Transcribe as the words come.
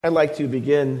I'd like to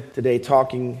begin today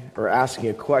talking or asking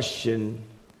a question,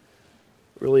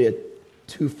 really a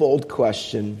twofold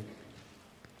question.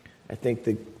 I think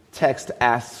the text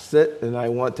asks it, and I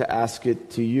want to ask it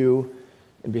to you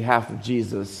in behalf of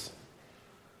Jesus.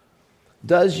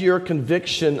 Does your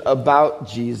conviction about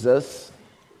Jesus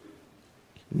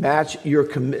match your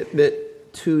commitment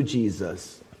to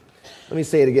Jesus? Let me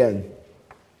say it again.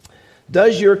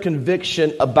 Does your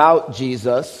conviction about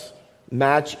Jesus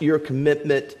match your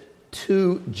commitment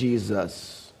to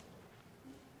Jesus?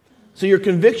 So your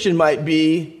conviction might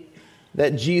be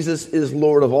that Jesus is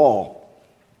Lord of all.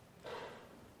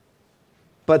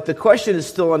 But the question is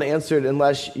still unanswered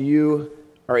unless you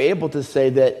are able to say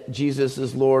that Jesus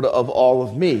is Lord of all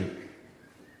of me.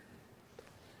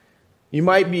 You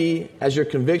might be, as your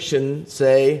conviction,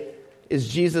 say, is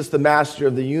Jesus the master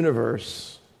of the universe?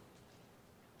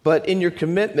 But in your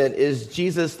commitment, is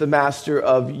Jesus the master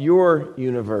of your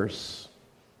universe?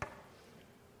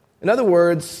 In other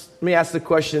words, let me ask the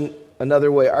question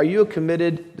another way. Are you a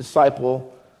committed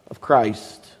disciple of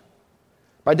Christ?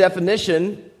 By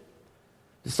definition,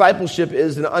 discipleship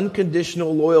is an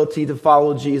unconditional loyalty to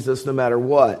follow Jesus no matter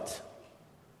what.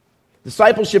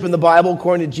 Discipleship in the Bible,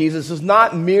 according to Jesus, is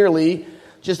not merely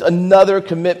just another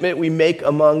commitment we make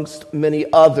amongst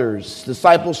many others.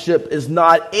 Discipleship is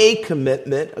not a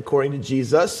commitment, according to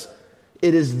Jesus.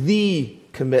 It is the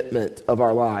commitment of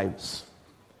our lives.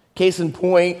 Case in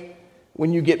point,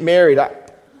 when you get married,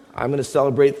 I'm going to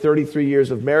celebrate 33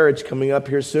 years of marriage coming up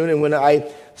here soon. And when I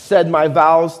said my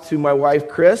vows to my wife,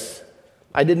 Chris,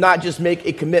 I did not just make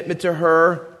a commitment to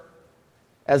her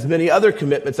as many other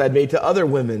commitments I'd made to other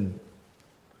women.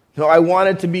 No, I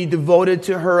wanted to be devoted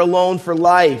to her alone for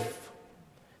life.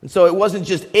 And so it wasn't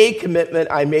just a commitment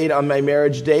I made on my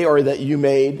marriage day or that you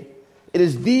made. It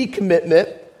is the commitment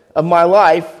of my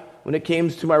life when it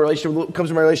comes to my relation with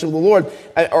the Lord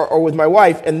or with my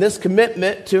wife. And this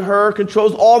commitment to her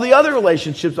controls all the other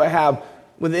relationships I have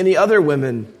with any other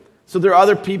women. So there are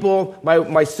other people,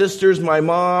 my sisters, my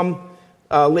mom,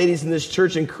 ladies in this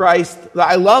church in Christ,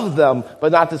 I love them,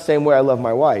 but not the same way I love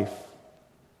my wife.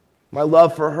 My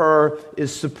love for her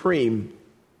is supreme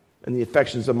in the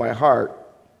affections of my heart.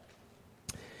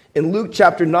 In Luke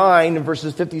chapter 9,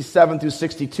 verses 57 through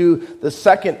 62, the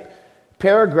second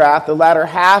paragraph, the latter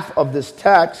half of this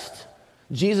text,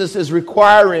 Jesus is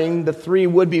requiring the three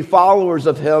would-be followers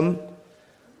of him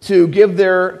to give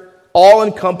their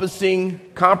all-encompassing,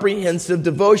 comprehensive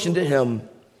devotion to him.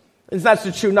 And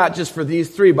that's true not just for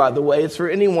these three, by the way. It's for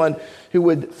anyone who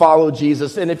would follow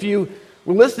Jesus. And if you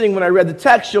were listening when I read the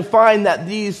text, you'll find that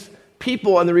these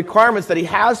people and the requirements that he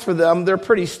has for them, they're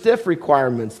pretty stiff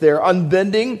requirements. They're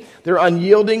unbending, they're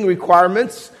unyielding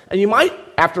requirements. And you might,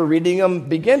 after reading them,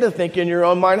 begin to think in your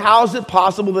own mind, how is it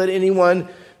possible that anyone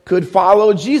could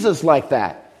follow Jesus like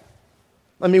that?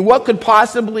 I mean, what could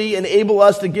possibly enable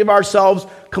us to give ourselves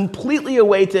completely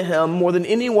away to him more than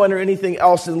anyone or anything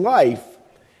else in life?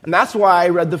 And that's why I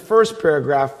read the first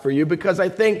paragraph for you, because I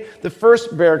think the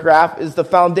first paragraph is the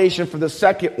foundation for the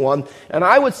second one. And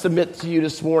I would submit to you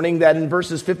this morning that in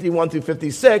verses 51 through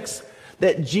 56,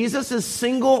 that Jesus'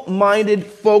 single-minded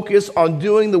focus on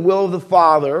doing the will of the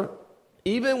Father,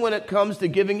 even when it comes to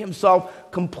giving himself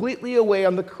completely away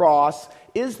on the cross,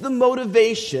 is the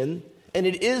motivation and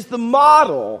it is the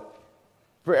model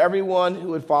for everyone who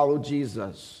would follow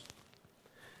Jesus.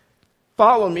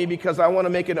 Follow me because I want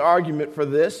to make an argument for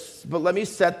this, but let me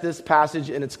set this passage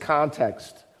in its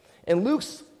context. In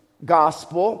Luke's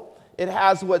gospel, it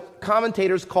has what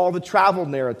commentators call the travel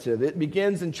narrative. It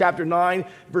begins in chapter 9,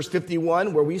 verse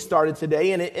 51, where we started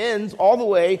today, and it ends all the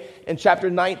way in chapter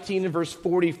 19 and verse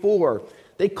 44.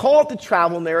 They call it the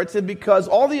travel narrative because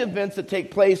all the events that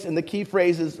take place, and the key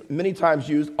phrases many times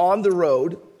used, on the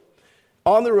road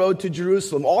to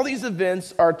Jerusalem. All these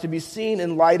events are to be seen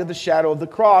in light of the shadow of the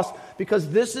cross, because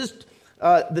this is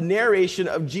the narration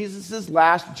of Jesus'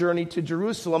 last journey to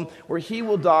Jerusalem, where he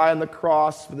will die on the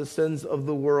cross for the sins of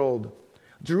the world.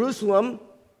 Jerusalem,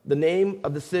 the name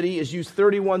of the city, is used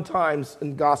 31 times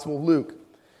in the Gospel of Luke.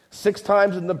 6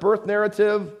 times in the birth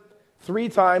narrative, 3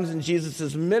 times in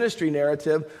Jesus' ministry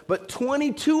narrative, but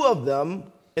 22 of them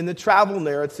in the travel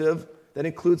narrative that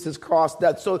includes his cross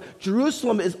death. So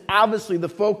Jerusalem is obviously the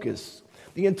focus.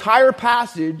 The entire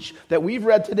passage that we've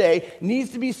read today needs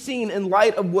to be seen in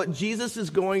light of what Jesus is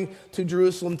going to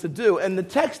Jerusalem to do. And the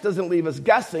text doesn't leave us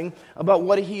guessing about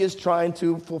what he is trying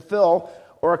to fulfill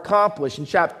or accomplish. In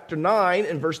chapter 9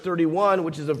 and verse 31,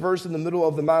 which is a verse in the middle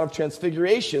of the Mount of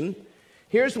Transfiguration,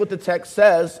 here's what the text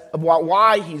says about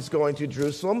why he's going to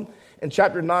Jerusalem. In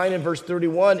chapter 9 and verse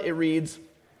 31, it reads,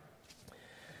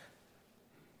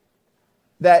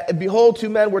 that, and behold, two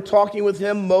men were talking with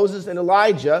him, Moses and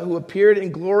Elijah, who appeared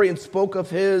in glory and spoke of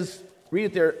his, read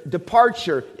it there,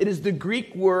 departure. It is the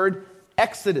Greek word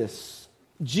exodus.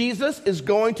 Jesus is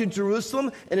going to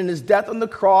Jerusalem, and in his death on the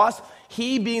cross,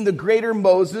 he being the greater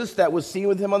Moses that was seen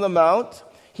with him on the mount,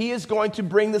 he is going to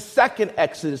bring the second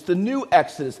exodus, the new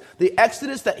exodus, the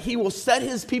exodus that he will set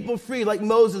his people free like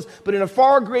Moses, but in a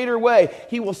far greater way.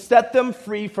 He will set them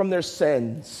free from their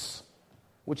sins,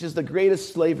 which is the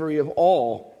greatest slavery of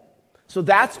all. So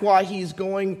that's why he's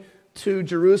going to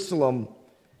Jerusalem.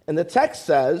 And the text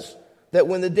says that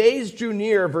when the days drew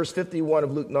near, verse 51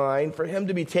 of Luke 9, for him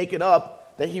to be taken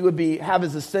up, that he would have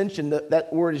his ascension, that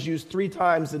word is used 3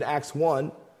 times in Acts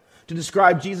 1, to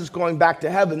describe Jesus going back to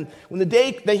heaven, when the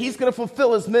day that he's going to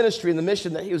fulfill his ministry and the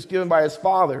mission that he was given by his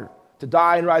Father, to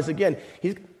die and rise again,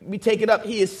 he's going to be taken up.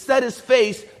 He has set his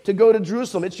face to go to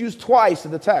Jerusalem. It's used twice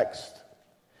in the text.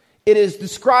 It is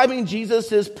describing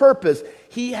Jesus' purpose.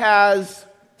 He has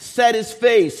set his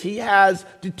face. He has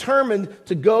determined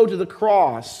to go to the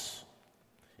cross.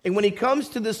 And when he comes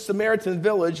to this Samaritan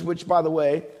village, which, by the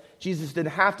way, Jesus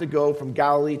didn't have to go from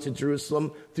Galilee to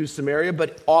Jerusalem through Samaria,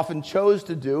 but often chose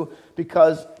to do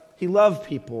because he loved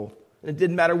people. And it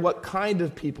didn't matter what kind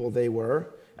of people they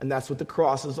were. And that's what the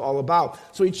cross is all about.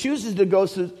 So he chooses to go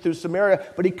through Samaria,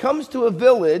 but he comes to a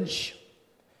village,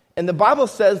 and the Bible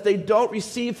says they don't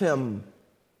receive him.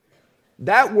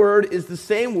 That word is the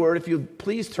same word, if you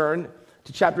please turn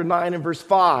to chapter 9 and verse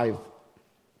 5.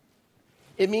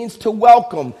 It means to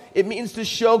welcome. It means to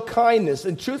show kindness.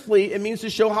 And truthfully, it means to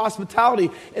show hospitality.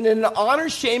 And in an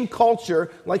honor-shame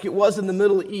culture, like it was in the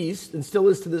Middle East, and still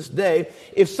is to this day,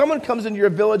 if someone comes into your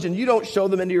village and you don't show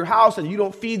them into your house and you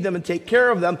don't feed them and take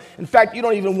care of them, in fact, you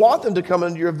don't even want them to come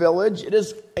into your village, it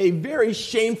is a very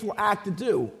shameful act to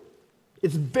do.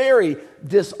 It's very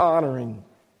dishonoring.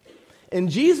 And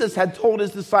Jesus had told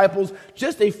his disciples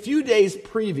just a few days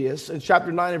previous, in chapter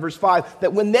 9 and verse 5,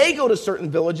 that when they go to certain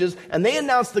villages and they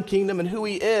announce the kingdom and who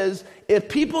he is, if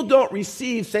people don't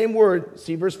receive, same word,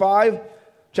 see verse 5,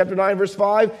 chapter 9, verse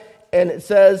 5, and it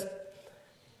says,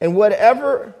 and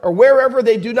whatever or wherever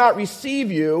they do not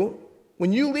receive you,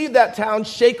 when you leave that town,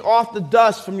 shake off the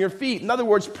dust from your feet. In other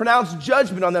words, pronounce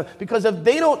judgment on them, because if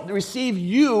they don't receive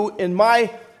you in my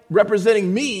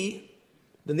representing me,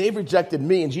 then they've rejected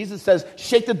me. And Jesus says,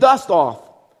 shake the dust off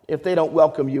if they don't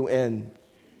welcome you in.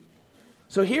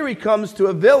 So here he comes to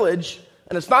a village,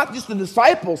 and it's not just the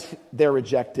disciples they're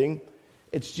rejecting,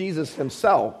 it's Jesus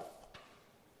himself.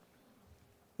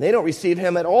 They don't receive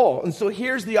him at all. And so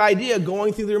here's the idea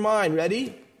going through their mind.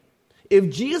 Ready? If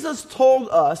Jesus told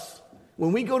us,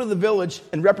 when we go to the village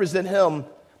and represent him,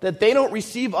 that they don't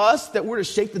receive us, that we're to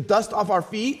shake the dust off our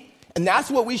feet, and that's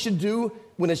what we should do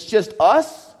when it's just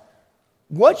us,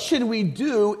 what should we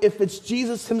do if it's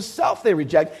Jesus himself they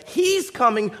reject? He's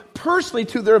coming personally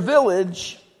to their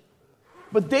village,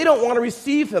 but they don't want to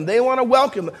receive him. They want to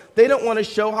welcome him. They don't want to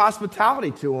show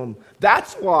hospitality to him.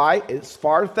 That's why, as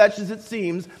far-fetched as it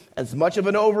seems, as much of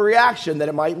an overreaction that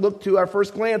it might look to our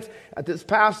first glance at this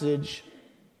passage,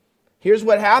 here's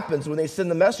what happens when they send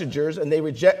the messengers and they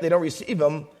don't receive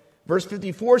him. Verse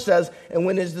 54 says, and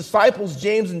when his disciples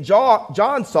James and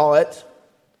John saw it,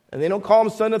 and they don't call him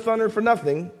son of thunder for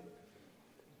nothing,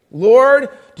 Lord,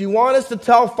 do you want us to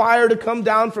tell fire to come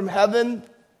down from heaven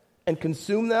and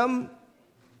consume them?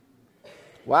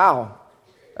 Wow,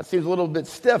 that seems a little bit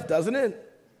stiff, doesn't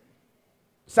it?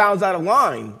 Sounds out of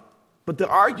line. But the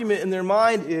argument in their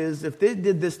mind is, if they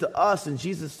did this to us and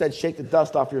Jesus said, shake the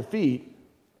dust off your feet,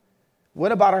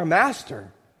 what about our master?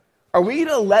 Are we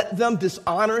to let them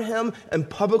dishonor him and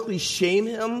publicly shame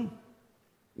him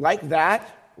like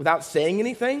that without saying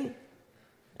anything?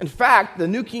 In fact, the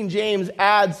New King James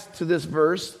adds to this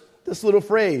verse this little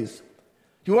phrase.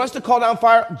 Do you want us to call down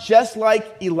fire just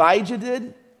like Elijah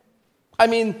did? I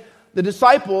mean, the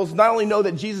disciples not only know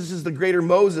that Jesus is the greater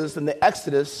Moses in the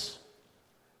Exodus,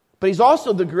 but he's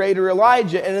also the greater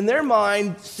Elijah. And in their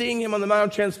mind, seeing him on the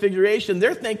Mount of Transfiguration,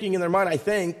 they're thinking in their mind, I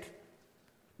think,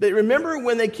 that remember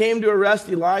when they came to arrest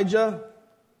Elijah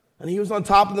and he was on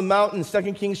top of the mountain in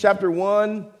 2 Kings chapter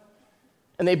 1,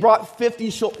 and they brought 50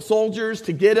 soldiers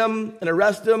to get him and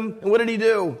arrest him, and what did he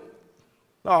do?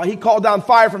 Oh, he called down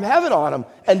fire from heaven on them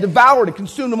and devoured and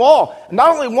consumed them all. And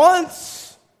not only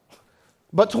once,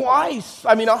 but twice.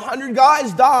 I mean, 100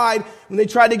 guys died when they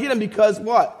tried to get him because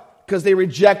what? Because they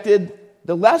rejected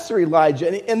the lesser Elijah.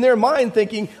 And in their mind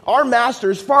thinking, our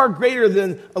master is far greater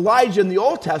than Elijah in the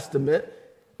Old Testament.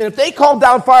 And if they called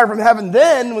down fire from heaven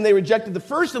then, when they rejected the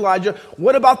first Elijah,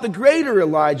 what about the greater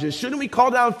Elijah? Shouldn't we call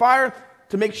down fire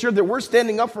to make sure that we're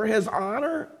standing up for his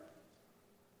honor?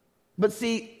 But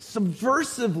see,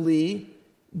 subversively,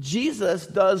 Jesus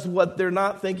does what they're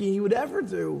not thinking he would ever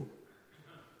do.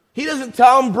 He doesn't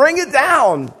tell them, bring it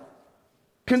down.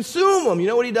 Consume them. You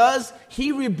know what he does?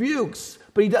 He rebukes.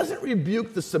 But he doesn't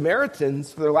rebuke the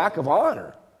Samaritans for their lack of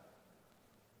honor.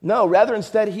 No, rather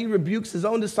instead he rebukes his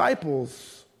own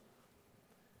disciples.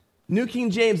 New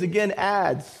King James again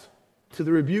adds to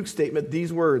the rebuke statement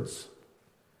these words.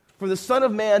 For the Son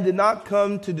of Man did not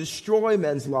come to destroy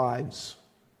men's lives,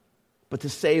 but to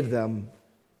save them.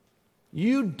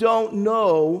 You don't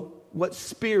know what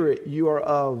spirit you are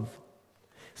of.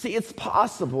 See, it's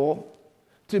possible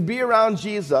to be around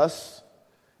Jesus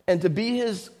and to be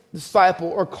his disciple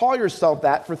or call yourself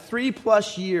that for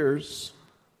 3+ years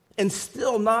and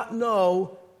still not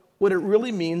know what it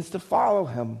really means to follow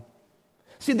him.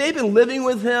 See, they've been living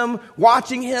with him,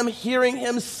 watching him, hearing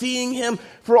him, seeing him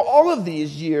for all of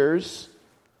these years.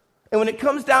 And when it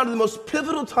comes down to the most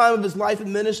pivotal time of his life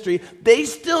and ministry, they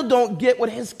still don't get what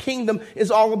his kingdom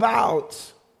is all about.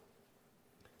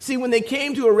 See, when they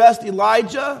came to arrest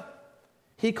Elijah,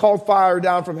 he called fire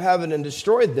down from heaven and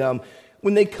destroyed them.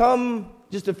 When they come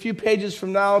just a few pages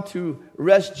from now to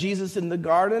arrest Jesus in the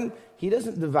garden, he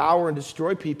doesn't devour and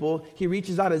destroy people. He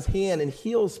reaches out his hand and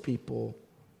heals people.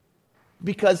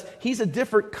 Because he's a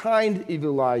different kind of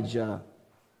Elijah.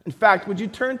 In fact, would you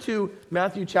turn to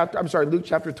Luke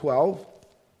chapter 12?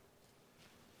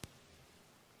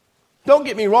 Don't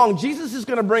get me wrong, Jesus is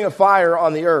going to bring a fire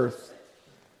on the earth.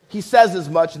 He says as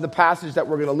much in the passage that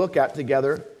we're going to look at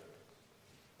together.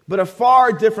 But a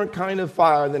far different kind of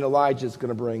fire than Elijah is going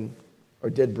to bring,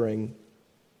 or did bring.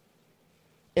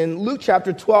 In Luke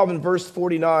chapter 12 and verse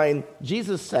 49,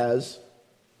 Jesus says,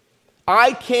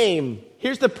 I came,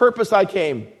 here's the purpose I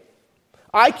came.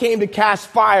 I came to cast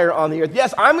fire on the earth.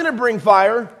 Yes, I'm going to bring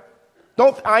fire.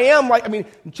 In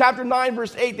chapter 9,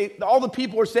 verse 8, all the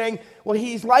people are saying, well,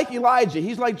 he's like Elijah.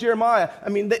 He's like Jeremiah.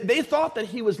 They thought that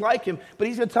he was like him, but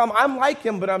he's going to tell them, I'm like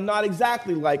him, but I'm not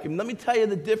exactly like him. Let me tell you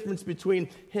the difference between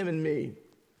him and me.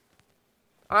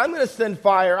 I'm going to send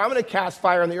fire. I'm going to cast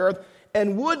fire on the earth.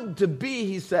 And would to be,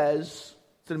 he says,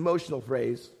 it's an emotional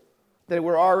phrase, that it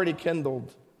were already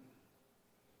kindled.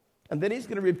 And then he's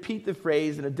going to repeat the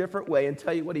phrase in a different way and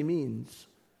tell you what he means.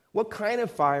 What kind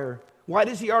of fire? Why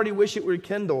does he already wish it were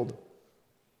kindled?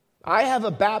 I have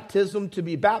a baptism to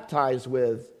be baptized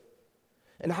with.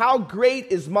 And how great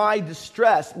is my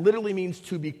distress? Literally means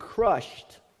to be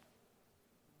crushed.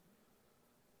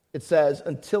 It says,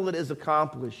 until it is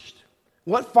accomplished.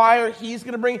 What fire he's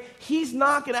going to bring? He's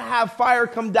not going to have fire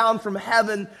come down from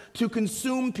heaven to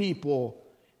consume people.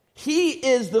 He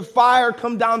is the fire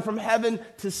come down from heaven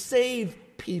to save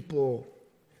people.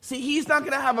 See, he's not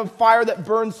going to have a fire that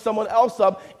burns someone else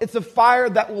up. It's a fire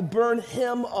that will burn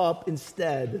him up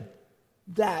instead.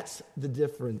 That's the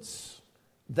difference.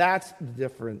 That's the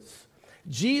difference.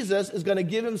 Jesus is going to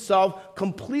give himself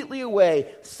completely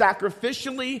away,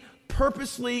 sacrificially,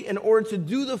 purposely, in order to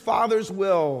do the Father's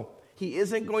will. He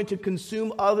isn't going to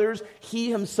consume others.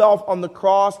 He himself on the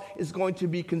cross is going to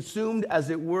be consumed, as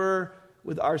it were,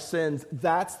 with our sins.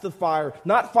 That's the fire.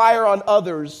 Not fire on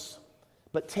others,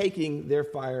 but taking their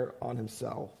fire on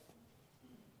himself.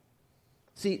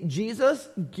 See, Jesus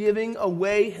giving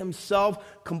away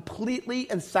himself completely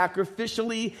and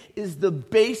sacrificially is the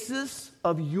basis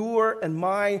of your and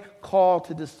my call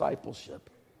to discipleship.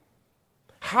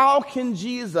 How can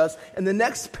Jesus, in the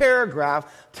next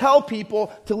paragraph, tell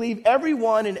people to leave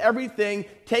everyone and everything,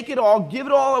 take it all, give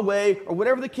it all away, or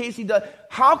whatever the case he does?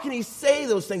 How can he say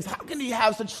those things? How can he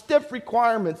have such stiff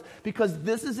requirements? Because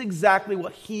this is exactly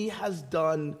what he has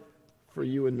done for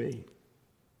you and me.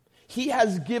 He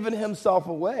has given himself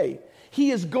away.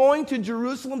 He is going to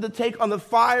Jerusalem to take on the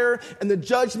fire and the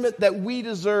judgment that we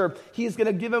deserve. He is going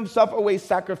to give himself away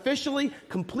sacrificially,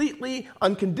 completely,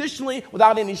 unconditionally,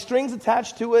 without any strings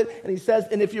attached to it. And he says,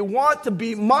 and if you want to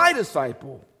be my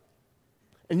disciple,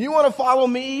 and you want to follow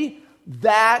me,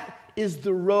 that is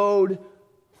the road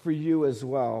for you as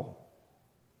well.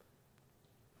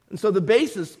 And so the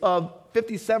basis of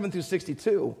 57 through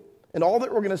 62, and all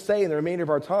that we're going to say in the remainder of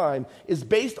our time, is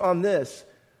based on this.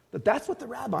 But that's what the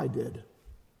rabbi did.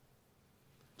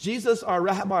 Jesus, our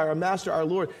rabbi, our master, our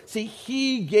Lord. See,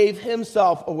 he gave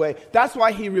himself away. That's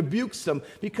why he rebukes them.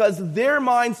 Because their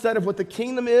mindset of what the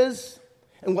kingdom is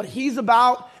and what he's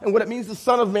about and what it means the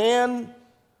Son of Man,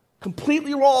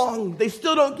 completely wrong. They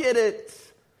still don't get it.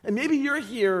 And maybe you're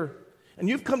here and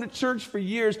you've come to church for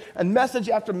years and message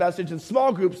after message and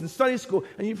small groups and Sunday school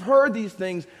and you've heard these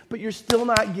things, but you're still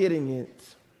not getting it.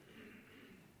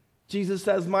 Jesus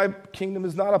says, my kingdom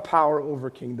is not a power over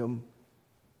kingdom.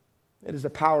 It is a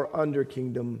power under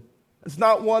kingdom. It's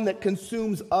not one that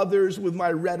consumes others with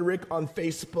my rhetoric on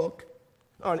Facebook.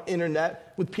 on the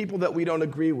internet with people that we don't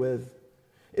agree with.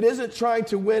 It isn't trying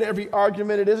to win every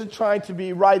argument. It isn't trying to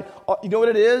be right. You know what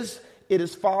it is? It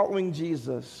is following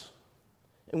Jesus.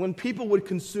 And when people would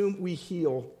consume, we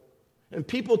heal. And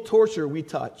people torture, we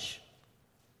touch.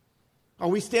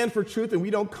 We stand for truth and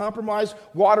we don't compromise,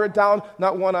 water it down,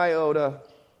 not one iota.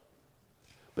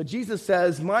 But Jesus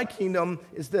says, my kingdom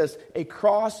is this, a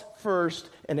cross first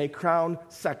and a crown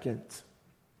second.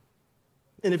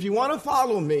 And if you want to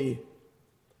follow me,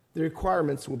 the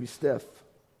requirements will be stiff.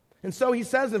 And so he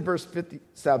says in verse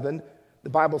 57, the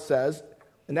Bible says,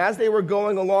 and as they were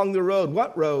going along the road,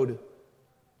 what road?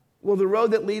 Well, the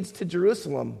road that leads to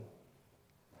Jerusalem,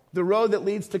 the road that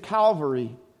leads to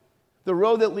Calvary, the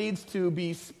road that leads to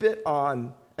be spit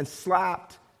on and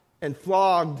slapped and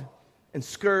flogged and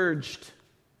scourged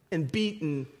and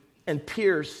beaten and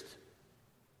pierced,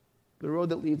 the road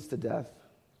that leads to death.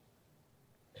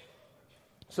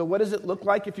 So what does it look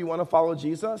like if you want to follow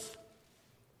Jesus?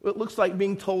 Well, it looks like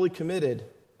being totally committed.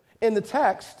 In the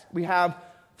text, we have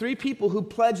 3 people who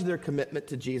pledge their commitment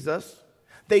to Jesus.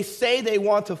 They say they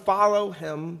want to follow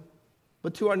him,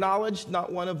 but to our knowledge,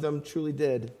 not one of them truly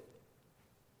did.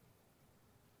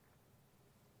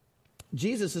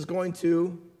 Jesus is going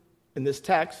to, in this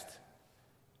text,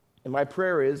 and my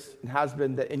prayer is, and has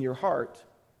been, that in your heart,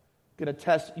 going to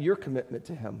test your commitment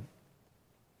to him.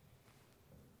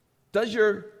 Does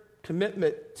your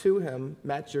commitment to him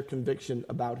match your conviction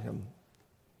about him?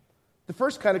 The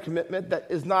first kind of commitment that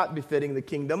is not befitting the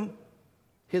kingdom,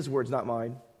 his words, not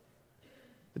mine.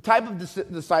 The type of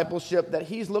discipleship that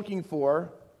he's looking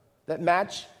for that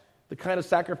match the kind of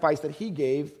sacrifice that he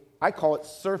gave, I call it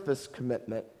surface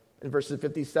commitment. In verses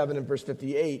 57 and verse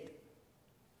 58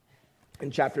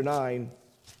 in chapter 9.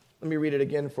 Let me read it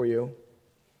again for you.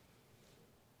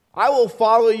 I will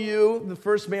follow you, the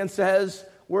first man says,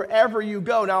 wherever you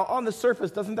go. Now, on the surface,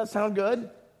 doesn't that sound good?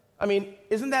 I mean,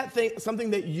 isn't that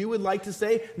something that you would like to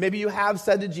say? Maybe you have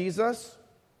said to Jesus.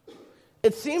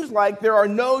 It seems like there are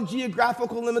no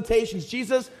geographical limitations.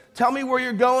 Jesus, tell me where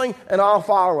you're going and I'll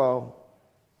follow.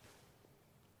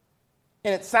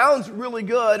 And it sounds really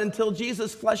good until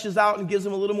Jesus fleshes out and gives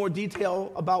him a little more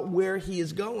detail about where he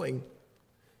is going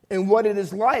and what it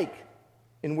is like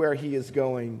and where he is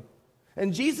going.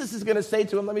 And Jesus is going to say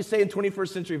to him, let me say in 21st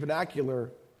century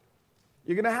vernacular,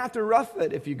 you're going to have to rough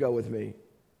it if you go with me.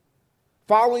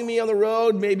 Following me on the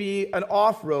road may be an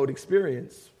off-road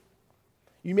experience.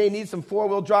 You may need some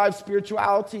four-wheel drive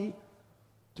spirituality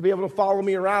to be able to follow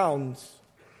me around.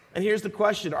 And here's the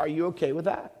question, are you okay with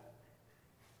that?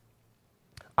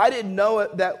 I didn't know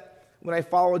it that when I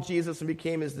followed Jesus and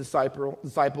became his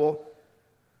disciple,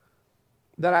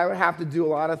 that I would have to do a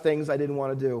lot of things I didn't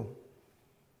want to do.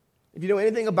 If you know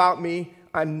anything about me,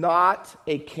 I'm not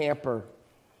a camper.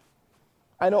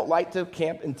 I don't like to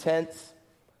camp in tents.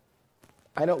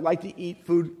 I don't like to eat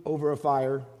food over a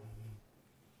fire.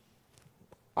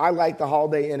 I like the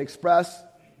Holiday Inn Express.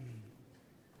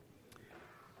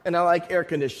 And I like air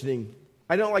conditioning.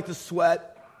 I don't like to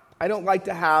sweat. I don't like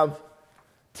to have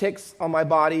ticks on my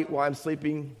body while I'm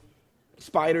sleeping,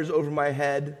 spiders over my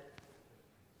head,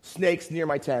 snakes near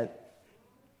my tent,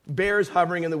 bears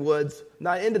hovering in the woods.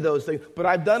 Not into those things, but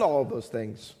I've done all of those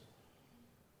things.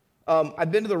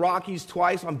 I've been to the Rockies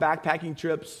twice on backpacking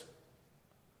trips,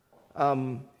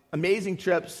 amazing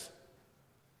trips,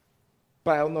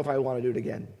 but I don't know if I want to do it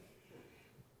again.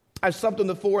 I've slept on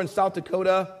the floor in South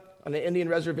Dakota on an Indian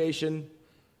reservation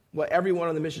where everyone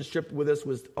on the mission trip with us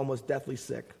was almost deathly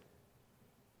sick.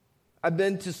 I've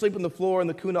been to sleep on the floor in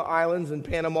the Kuna Islands in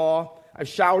Panama. I've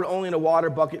showered only in a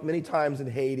water bucket many times in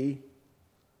Haiti.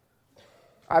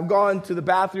 I've gone to the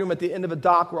bathroom at the end of a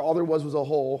dock where all there was a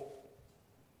hole.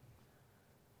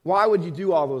 Why would you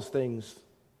do all those things?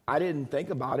 I didn't think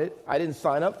about it. I didn't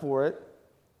sign up for it.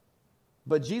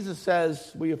 But Jesus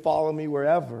says, will you follow me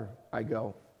wherever I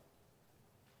go?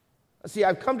 See,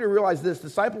 I've come to realize this.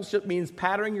 Discipleship means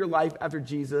patterning your life after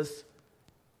Jesus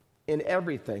in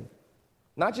everything.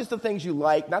 Not just the things you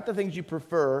like, not the things you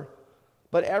prefer,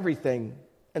 but everything.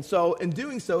 And so in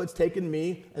doing so, it's taken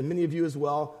me, and many of you as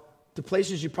well, to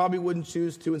places you probably wouldn't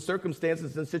choose to, in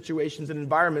circumstances and situations and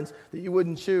environments that you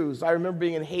wouldn't choose. I remember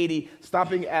being in Haiti,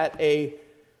 stopping at a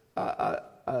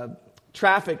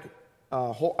traffic,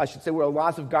 I should say, where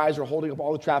lots of guys are holding up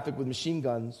all the traffic with machine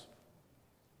guns.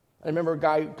 I remember a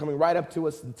guy coming right up to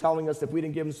us and telling us if we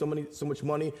didn't give him so much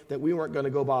money that we weren't going to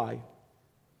go by.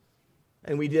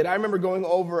 And we did. I remember going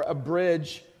over a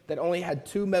bridge that only had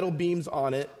 2 metal beams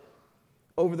on it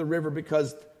over the river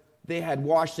because they had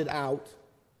washed it out.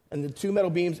 And the 2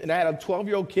 metal beams, and I had a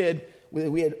 12-year-old kid,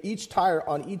 we had each tire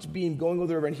on each beam going over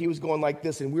the river, and he was going like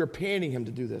this, and we were paying him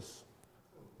to do this.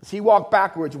 As he walked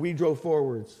backwards, we drove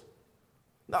forwards.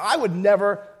 Now, I would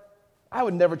never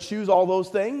choose all those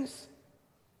things.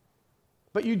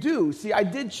 But you do. See, I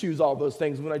did choose all those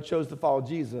things when I chose to follow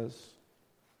Jesus.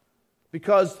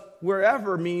 Because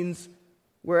wherever means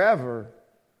wherever.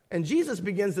 And Jesus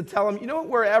begins to tell him, you know what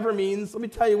wherever means? Let me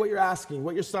tell you what you're asking,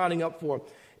 what you're signing up for.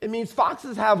 It means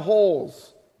foxes have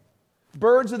holes.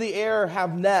 Birds of the air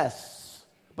have nests.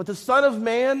 But the Son of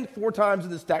Man, 4 times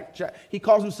in this text, he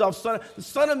calls himself the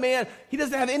Son of Man, he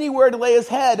doesn't have anywhere to lay his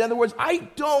head. In other words, I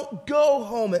don't go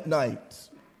home at night.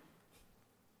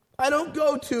 I don't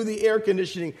go to the air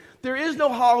conditioning. There is no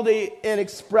Holiday Inn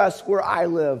Express where I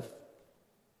live.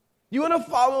 You want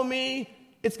to follow me?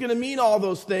 It's going to mean all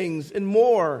those things and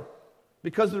more,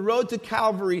 because the road to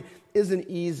Calvary isn't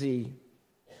easy.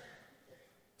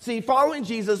 See, following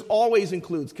Jesus always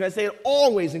includes, can I say it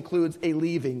always includes a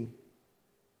leaving.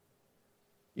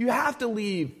 You have to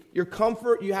leave your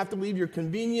comfort. You have to leave your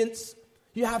convenience.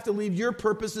 You have to leave your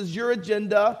purposes, your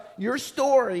agenda, your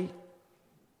story.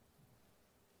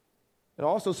 It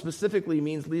also specifically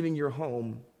means leaving your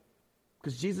home,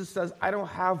 because Jesus says, I don't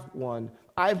have one.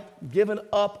 I've given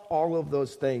up all of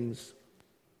those things.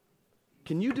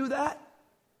 Can you do that?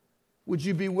 Would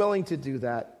you be willing to do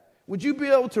that? Would you be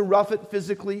able to rough it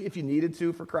physically if you needed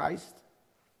to for Christ?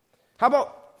 How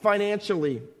about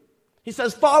financially? He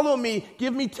says, follow me,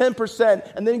 give me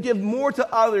 10%, and then give more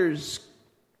to others.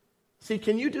 See,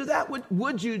 can you do that?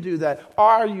 Would you do that?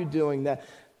 Are you doing that?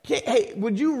 Hey,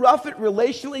 would you rough it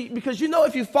relationally? Because you know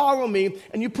if you follow me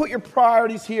and you put your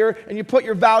priorities here and you put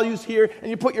your values here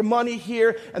and you put your money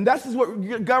here and that's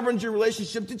what governs your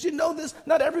relationship. Did you know this?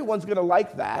 Not everyone's going to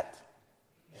like that.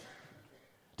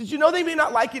 Did you know they may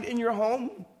not like it in your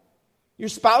home? Your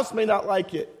spouse may not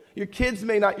like it. Your kids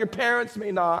may not. Your parents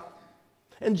may not.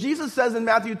 And Jesus says in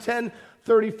Matthew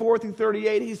 10:34 through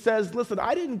 38, he says, listen,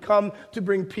 I didn't come to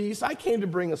bring peace. I came to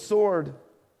bring a sword.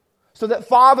 So that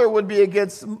father would be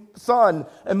against son,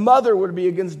 and mother would be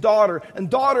against daughter, and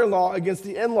daughter-in-law against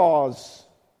the in-laws.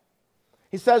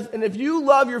 He says, and if you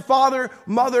love your father,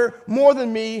 mother more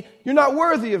than me, you're not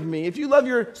worthy of me. If you love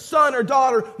your son or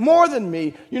daughter more than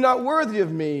me, you're not worthy of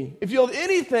me. If you love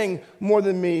anything more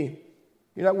than me,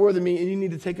 you're not worthy of me, and you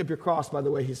need to take up your cross, by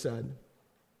the way, he said,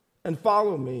 and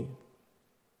follow me.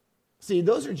 See,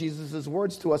 those are Jesus'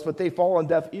 words to us, but they fall on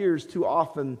deaf ears too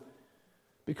often,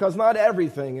 because not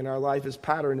everything in our life is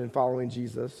patterned in following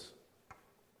Jesus.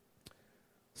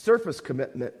 Surface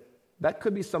commitment. That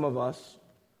could be some of us.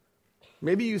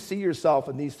 Maybe you see yourself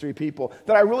in these 3 people.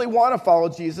 That I really want to follow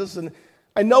Jesus, and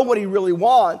I know what he really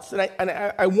wants, and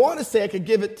I want to say I could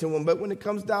give it to him, but when it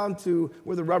comes down to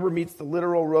where the rubber meets the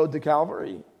literal road to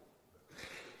Calvary,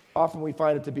 often we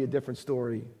find it to be a different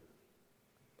story.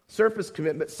 Surface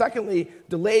commitment. Secondly,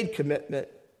 delayed commitment.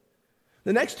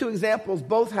 The next 2 examples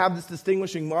both have this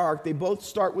distinguishing mark. They both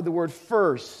start with the word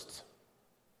first.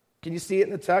 Can you see it in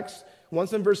the text?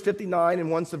 One's in verse 59 and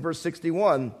one's in verse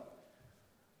 61.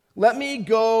 Let me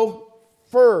go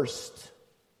first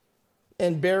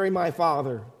and bury my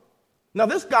father. Now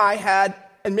this guy had,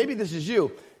 and maybe this is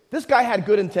you, this guy had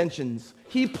good intentions.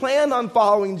 He planned on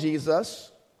following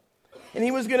Jesus, and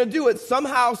he was going to do it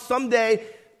somehow, someday,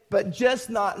 but just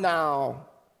not now.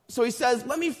 So he says,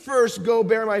 let me first go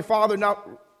bury my father. Now,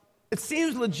 it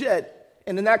seems legit,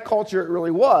 and in that culture it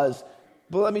really was.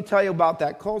 But let me tell you about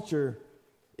that culture.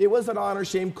 It was an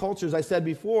honor-shame culture, as I said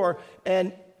before,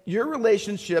 and your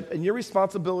relationship and your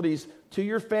responsibilities to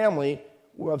your family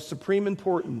were of supreme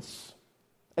importance.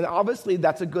 And obviously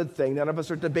that's a good thing. None of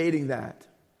us are debating that.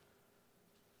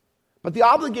 But the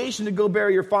obligation to go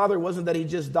bury your father wasn't that he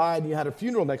just died and you had a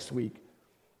funeral next week.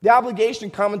 The obligation,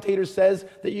 commentator says,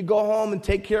 that you go home and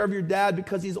take care of your dad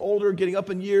because he's older, getting up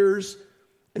in years,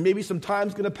 and maybe some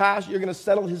time's going to pass. You're going to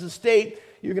settle his estate.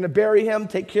 You're going to bury him,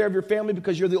 take care of your family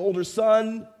because you're the older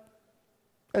son.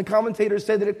 And commentators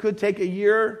say that it could take a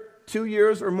year, 2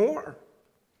 years, or more.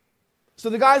 So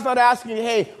the guy's not asking,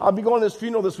 hey, I'll be going to this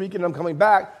funeral this weekend and I'm coming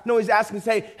back. No, he's asking,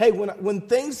 say, hey, when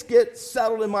things get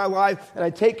settled in my life and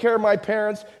I take care of my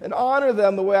parents and honor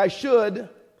them the way I should,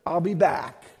 I'll be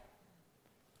back.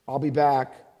 I'll be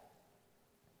back.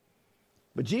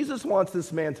 But Jesus wants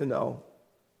this man to know,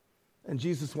 and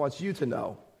Jesus wants you to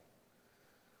know,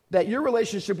 that your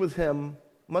relationship with him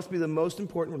must be the most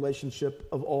important relationship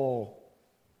of all.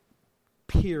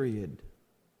 Period.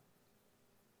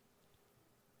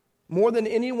 More than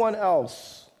anyone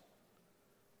else,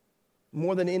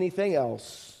 more than anything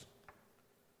else.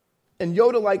 In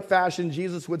Yoda-like fashion,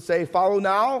 Jesus would say, follow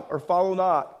now or follow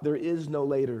not. There is no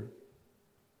later.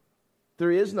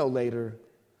 There is no later.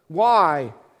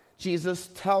 Why? Jesus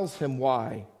tells him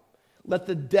why. Let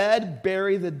the dead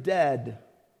bury the dead.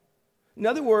 In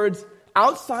other words,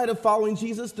 outside of following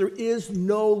Jesus, there is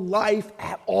no life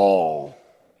at all.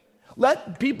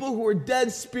 Let people who are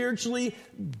dead spiritually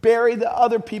bury the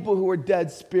other people who are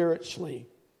dead spiritually.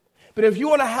 But if you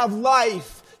want to have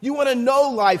life, you want to know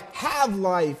life, have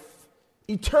life,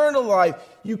 eternal life,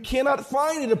 you cannot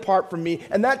find it apart from me,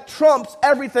 and that trumps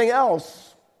everything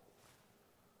else.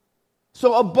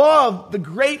 So above the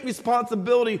great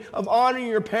responsibility of honoring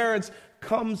your parents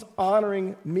comes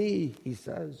honoring me, he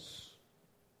says.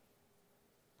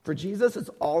 For Jesus, it's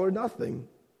all or nothing.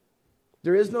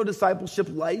 There is no discipleship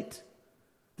light.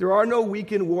 There are no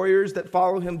weekend warriors that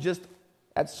follow him just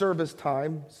at service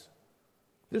times.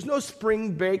 There's no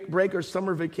spring break or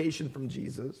summer vacation from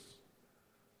Jesus.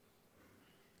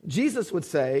 Jesus would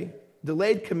say,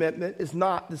 delayed commitment is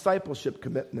not discipleship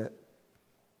commitment.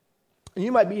 And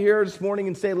you might be here this morning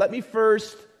and say, let me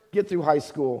first get through high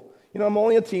school. I'm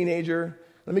only a teenager.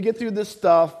 Let me get through this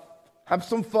stuff, have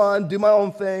some fun, do my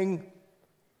own thing,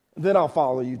 then I'll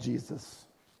follow you, Jesus.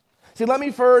 See, let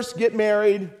me first get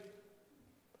married,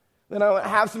 then I'll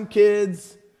have some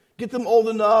kids, get them old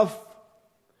enough.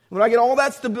 When I get all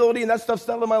that stability and that stuff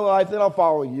settled in my life, then I'll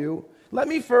follow you. Let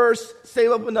me first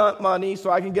save up enough money so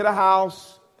I can get a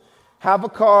house, have a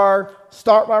car,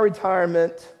 start my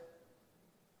retirement,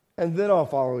 and then I'll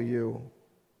follow you.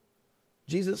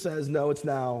 Jesus says, no, it's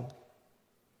now.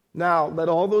 Now, let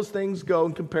all those things go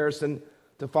in comparison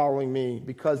to following me,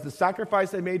 because the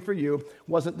sacrifice I made for you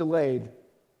wasn't delayed.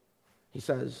 He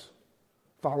says,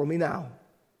 follow me now.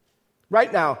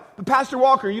 Right now. But Pastor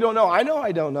Walker, you don't know. I know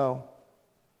I don't know.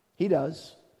 He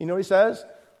does. You know what he says?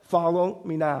 Follow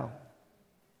me now.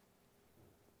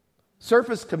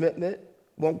 Surface commitment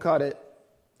won't cut it.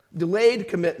 Delayed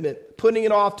commitment, putting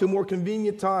it off to a more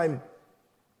convenient time,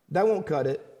 that won't cut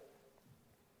it.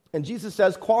 And Jesus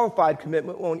says qualified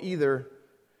commitment won't either.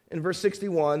 In verse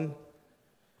 61,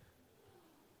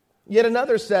 yet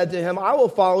another said to him, I will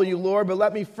follow you, Lord, but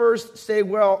let me first say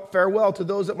farewell to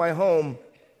those at my home.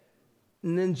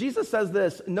 And then Jesus says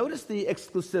this, notice the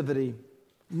exclusivity.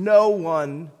 No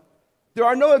one. There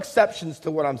are no exceptions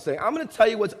to what I'm saying. I'm going to tell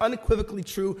you what's unequivocally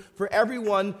true for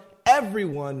everyone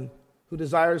who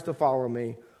desires to follow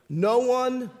me. No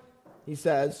one, he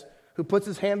says, who puts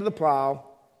his hand to the plow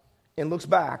and looks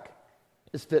back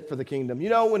is fit for the kingdom.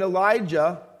 When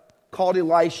Elijah called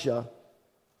Elisha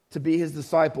to be his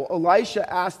disciple,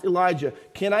 Elisha asked Elijah,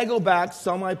 can I go back,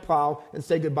 sell my plow, and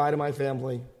say goodbye to my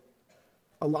family?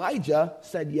 Elijah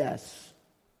said yes.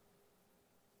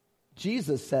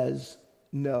 Jesus says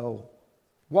no.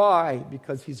 Why?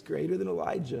 Because he's greater than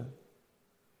Elijah.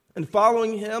 And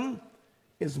following him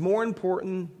is more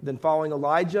important than following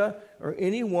Elijah or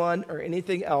anyone or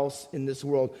anything else in this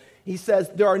world. He says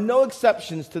there are no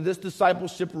exceptions to this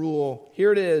discipleship rule.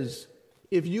 Here it is.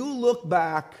 If you look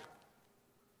back,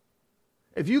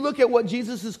 if you look at what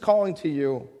Jesus is calling to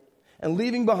you and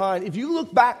leaving behind, if you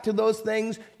look back to those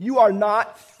things, you are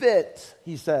not fit,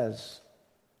 he says.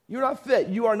 You're not fit.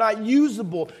 You are not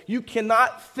usable. You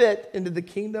cannot fit into the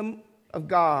kingdom of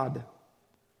God.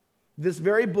 This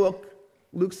very book,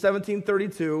 Luke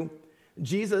 17:32,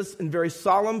 Jesus, in very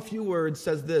solemn few words,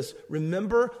 says this,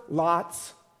 remember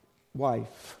Lot's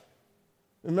wife.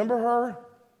 Remember her?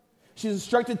 She's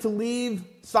instructed to leave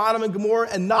Sodom and Gomorrah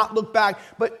and not look back.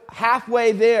 But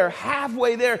halfway there,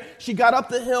 she got up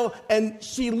the hill and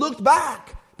she looked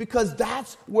back because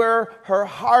that's where her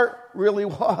heart really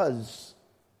was.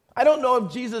 I don't know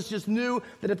if Jesus just knew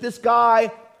that if this guy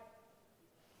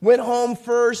went home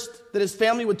first, that his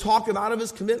family would talk him out of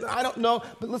his commitment. I don't know.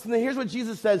 But listen, here's what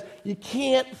Jesus says. You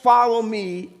can't follow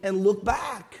me and look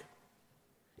back.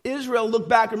 Israel looked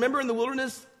back. Remember in the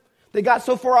wilderness? They got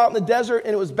so far out in the desert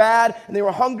and it was bad and they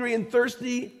were hungry and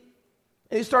thirsty.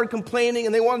 And they started complaining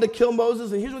and they wanted to kill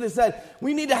Moses. And here's what they said.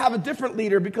 We need to have a different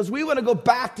leader because we want to go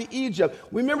back to Egypt.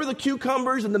 We remember the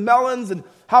cucumbers and the melons and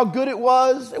how good it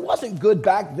was. It wasn't good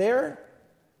back there.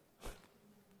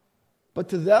 But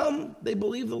to them, they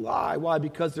believed the lie. Why?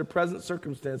 Because their present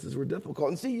circumstances were difficult.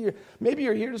 And see, maybe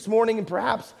you're here this morning and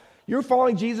perhaps you're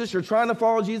following Jesus, you're trying to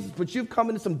follow Jesus, but you've come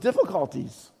into some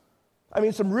difficulties.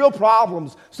 Some real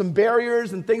problems, some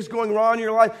barriers and things going wrong in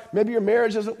your life. Maybe your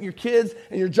marriage isn't, your kids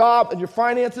and your job and your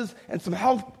finances and some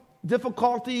health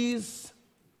difficulties.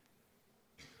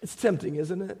 It's tempting,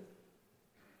 isn't it?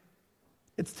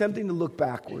 It's tempting to look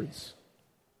backwards.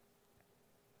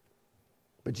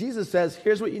 But Jesus says,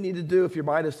 here's what you need to do if you're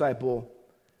my disciple.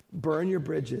 Burn your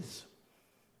bridges.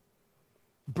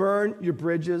 Burn your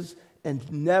bridges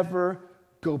and never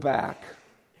go back.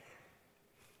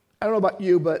 I don't know about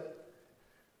you, but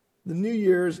the New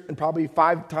Year's, and probably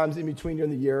 5 times in between during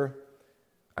the year,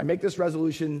 I make this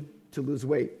resolution to lose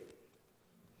weight.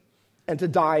 and to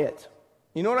diet.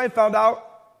 You know what I found out?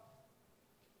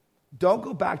 Don't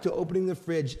go back to opening the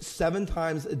fridge 7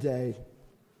 times a day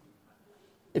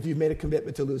if you've made a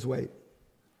commitment to lose weight.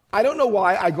 I don't know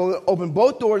why. I go open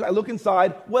both doors, I look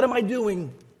inside. What am I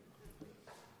doing?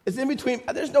 It's in between.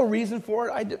 There's no reason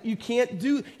for it. You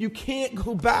can't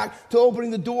go back to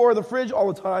opening the door of the fridge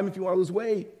all the time if you want to lose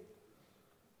weight.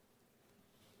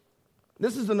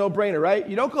 This is a no-brainer, right?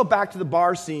 You don't go back to the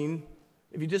bar scene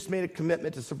if you just made a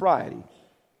commitment to sobriety.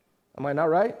 Am I not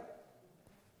right?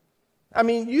 I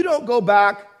mean, you don't go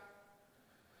back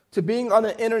to being on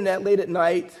the internet late at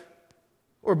night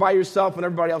or by yourself when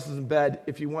everybody else is in bed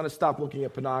if you want to stop looking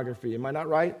at pornography. Am I not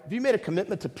right? If you made a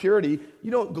commitment to purity,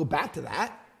 you don't go back to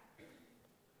that.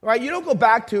 Right? You don't go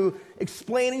back to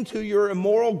explaining to your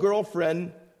immoral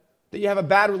girlfriend that you have a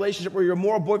bad relationship or your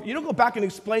immoral boyfriend. You don't go back and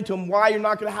explain to him why you're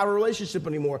not going to have a relationship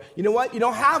anymore. You know what? You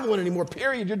don't have one anymore,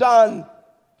 period. You're done.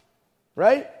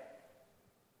 Right?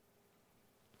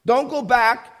 Don't go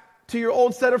back to your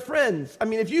old set of friends. I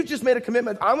mean, if you just made a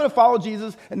commitment, I'm going to follow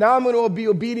Jesus, and now I'm going to be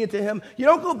obedient to him, you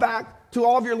don't go back to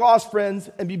all of your lost friends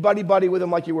and be buddy-buddy with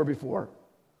them like you were before.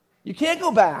 You can't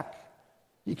go back.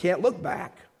 You can't look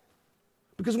back.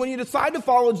 Because when you decide to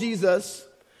follow Jesus,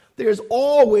 there's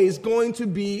always going to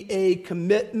be a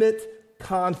commitment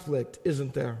conflict,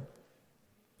 isn't there?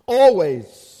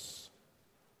 Always.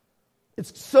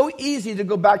 It's so easy to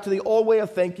go back to the old way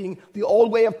of thinking, the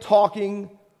old way of talking,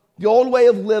 the old way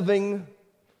of living.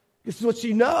 This is what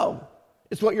you know.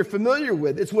 It's what you're familiar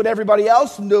with. It's what everybody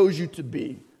else knows you to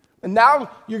be. And now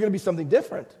you're going to be something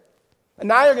different. And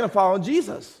now you're going to follow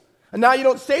Jesus. And now you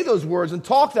don't say those words and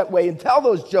talk that way and tell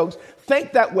those jokes,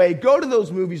 think that way, go to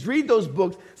those movies, read those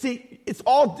books. See, it's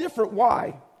all different.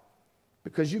 Why?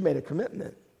 Because you made a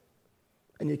commitment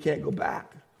and you can't go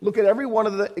back. Look at every one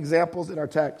of the examples in our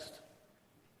text.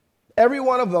 Every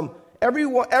one of them,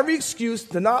 every excuse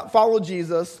to not follow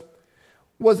Jesus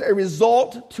was a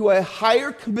result to a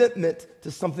higher commitment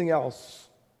to something else.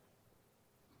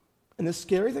 And the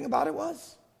scary thing about it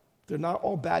was, they're not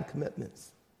all bad commitments.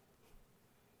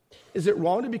 Is it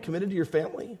wrong to be committed to your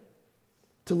family?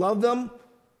 To love them?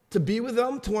 To be with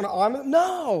them? To want to honor them?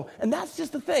 No. And that's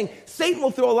just the thing. Satan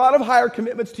will throw a lot of higher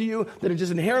commitments to you that are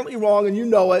just inherently wrong, and you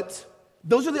know it.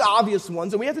 Those are the obvious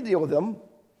ones, and we have to deal with them.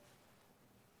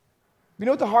 You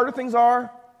know what the harder things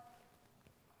are?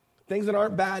 Things that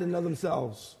aren't bad in and of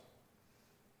themselves.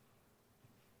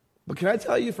 But can I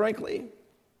tell you, frankly,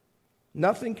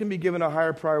 nothing can be given a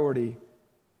higher priority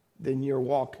than your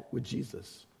walk with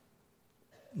Jesus.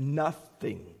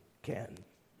 Nothing can.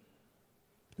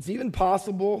 It's even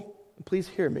possible, please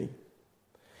hear me,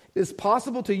 it's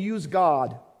possible to use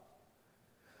God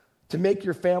to make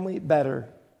your family better.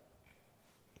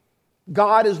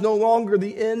 God is no longer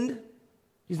the end.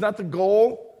 He's not the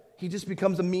goal. He just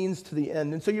becomes a means to the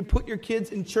end. And so you put your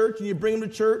kids in church and you bring them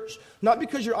to church, not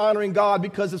because you're honoring God,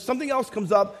 because if something else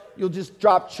comes up, you'll just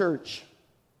drop church.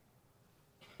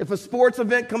 If a sports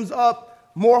event comes up,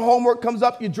 more homework comes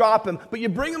up, you drop them. But you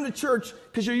bring them to church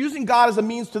because you're using God as a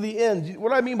means to the end. What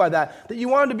do I mean by that? That you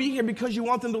want them to be here because you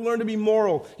want them to learn to be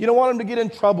moral. You don't want them to get in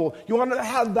trouble. You want them to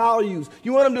have values.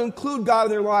 You want them to include God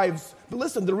in their lives. But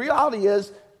listen, the reality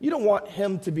is you don't want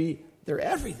him to be their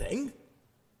everything.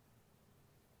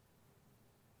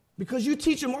 Because you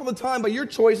teach him all the time by your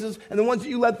choices and the ones that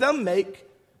you let them make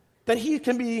that he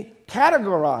can be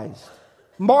categorized,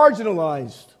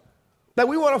 marginalized. That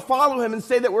we want to follow him and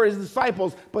say that we're his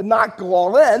disciples, but not go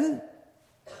all in.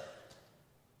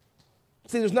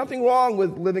 See, there's nothing wrong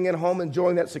with living at home,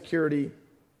 enjoying that security.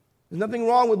 There's nothing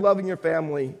wrong with loving your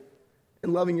family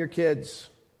and loving your kids,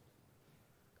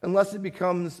 unless it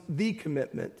becomes the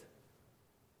commitment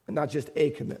and not just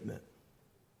a commitment.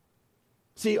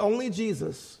 See, only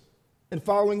Jesus and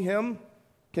following him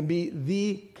can be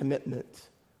the commitment.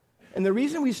 And the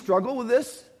reason we struggle with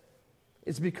this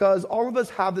is because all of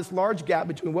us have this large gap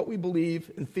between what we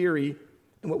believe in theory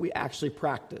and what we actually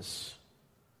practice.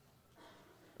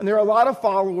 And there are a lot of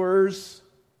followers,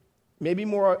 maybe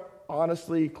more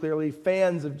honestly, clearly,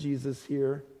 fans of Jesus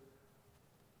here,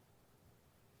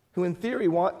 who in theory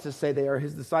want to say they are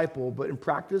his disciple, but in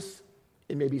practice,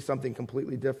 it may be something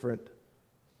completely different.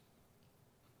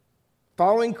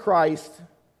 Following Christ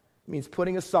means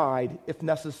putting aside, if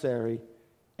necessary,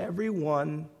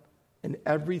 everyone and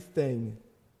everything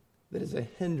that is a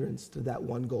hindrance to that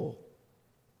one goal.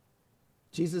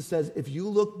 Jesus says, if you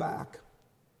look back,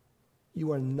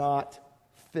 you are not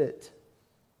fit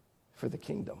for the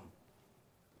kingdom.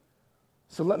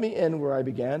 So let me end where I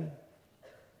began.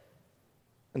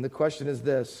 And the question is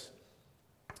this: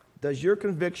 does your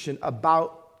conviction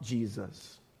about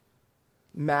Jesus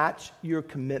match your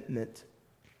commitment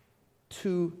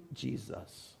to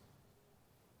Jesus.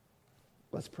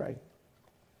 Let's pray.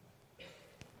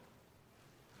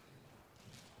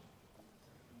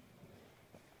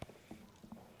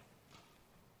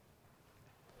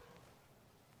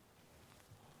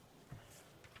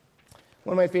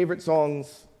 One of my favorite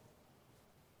songs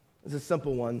is a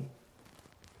simple one.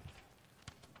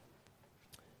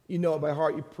 You know it by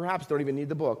heart. You perhaps don't even need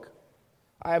the book.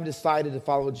 I have decided to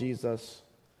follow Jesus.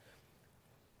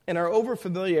 And our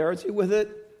overfamiliarity with it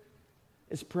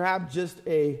is perhaps just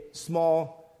a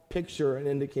small picture, an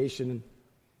indication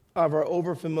of our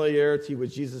overfamiliarity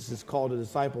with Jesus' call to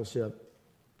discipleship.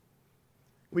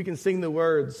 We can sing the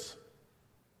words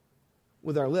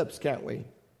with our lips, can't we?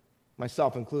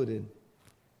 Myself included.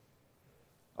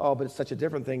 Oh, but it's such a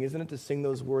different thing, isn't it, to sing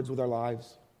those words with our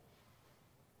lives?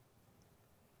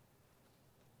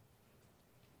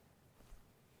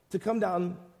 To come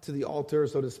down to the altar,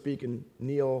 so to speak, and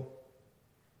kneel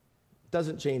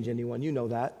doesn't change anyone. You know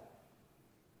that.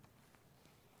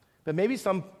 But maybe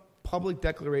some public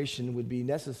declaration would be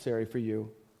necessary for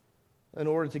you in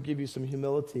order to give you some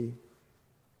humility.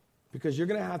 Because you're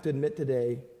going to have to admit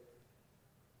today,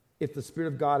 if the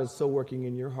Spirit of God is so working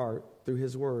in your heart through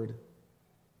His Word,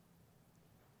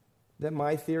 that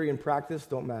my theory and practice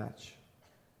don't match.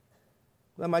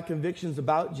 That my convictions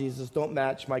about Jesus don't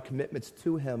match my commitments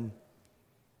to Him.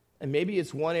 And maybe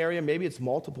it's one area, maybe it's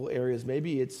multiple areas,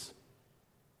 maybe it's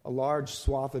a large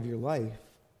swath of your life.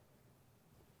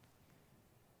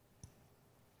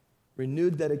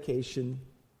 Renewed dedication,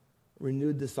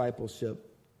 renewed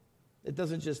discipleship. It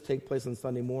doesn't just take place on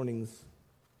Sunday mornings.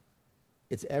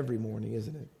 It's every morning,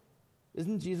 isn't it?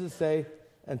 Doesn't Jesus say,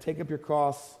 and take up your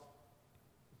cross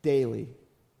daily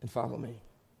and follow me?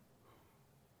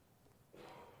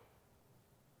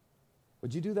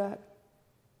 Would you do that?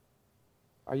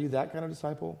 Are you that kind of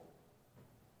disciple?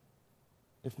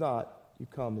 If not, you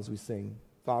come as we sing.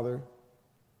 Father,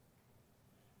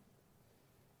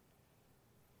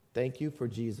 thank you for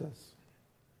Jesus.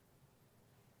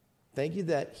 Thank you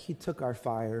that He took our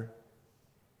fire.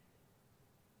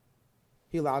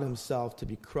 He allowed Himself to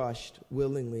be crushed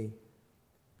willingly.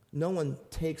 No one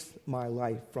takes my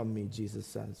life from me, Jesus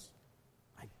says.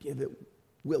 I give it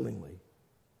willingly.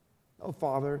 Oh,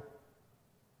 Father,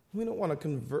 we don't want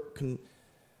to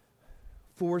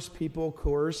force people,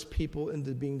 coerce people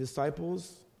into being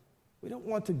disciples. We don't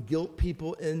want to guilt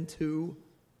people into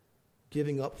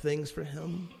giving up things for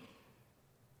Him.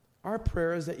 Our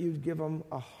prayer is that you'd give them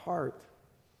a heart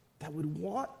that would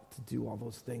want to do all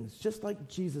those things, just like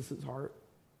Jesus' heart.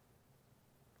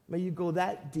 May you go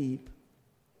that deep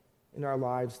in our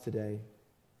lives today,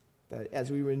 that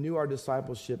as we renew our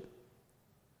discipleship,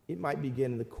 it might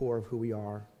begin in the core of who we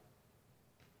are.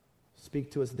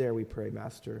 Speak to us there, we pray,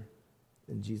 Master,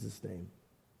 in Jesus' name.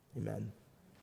 Amen.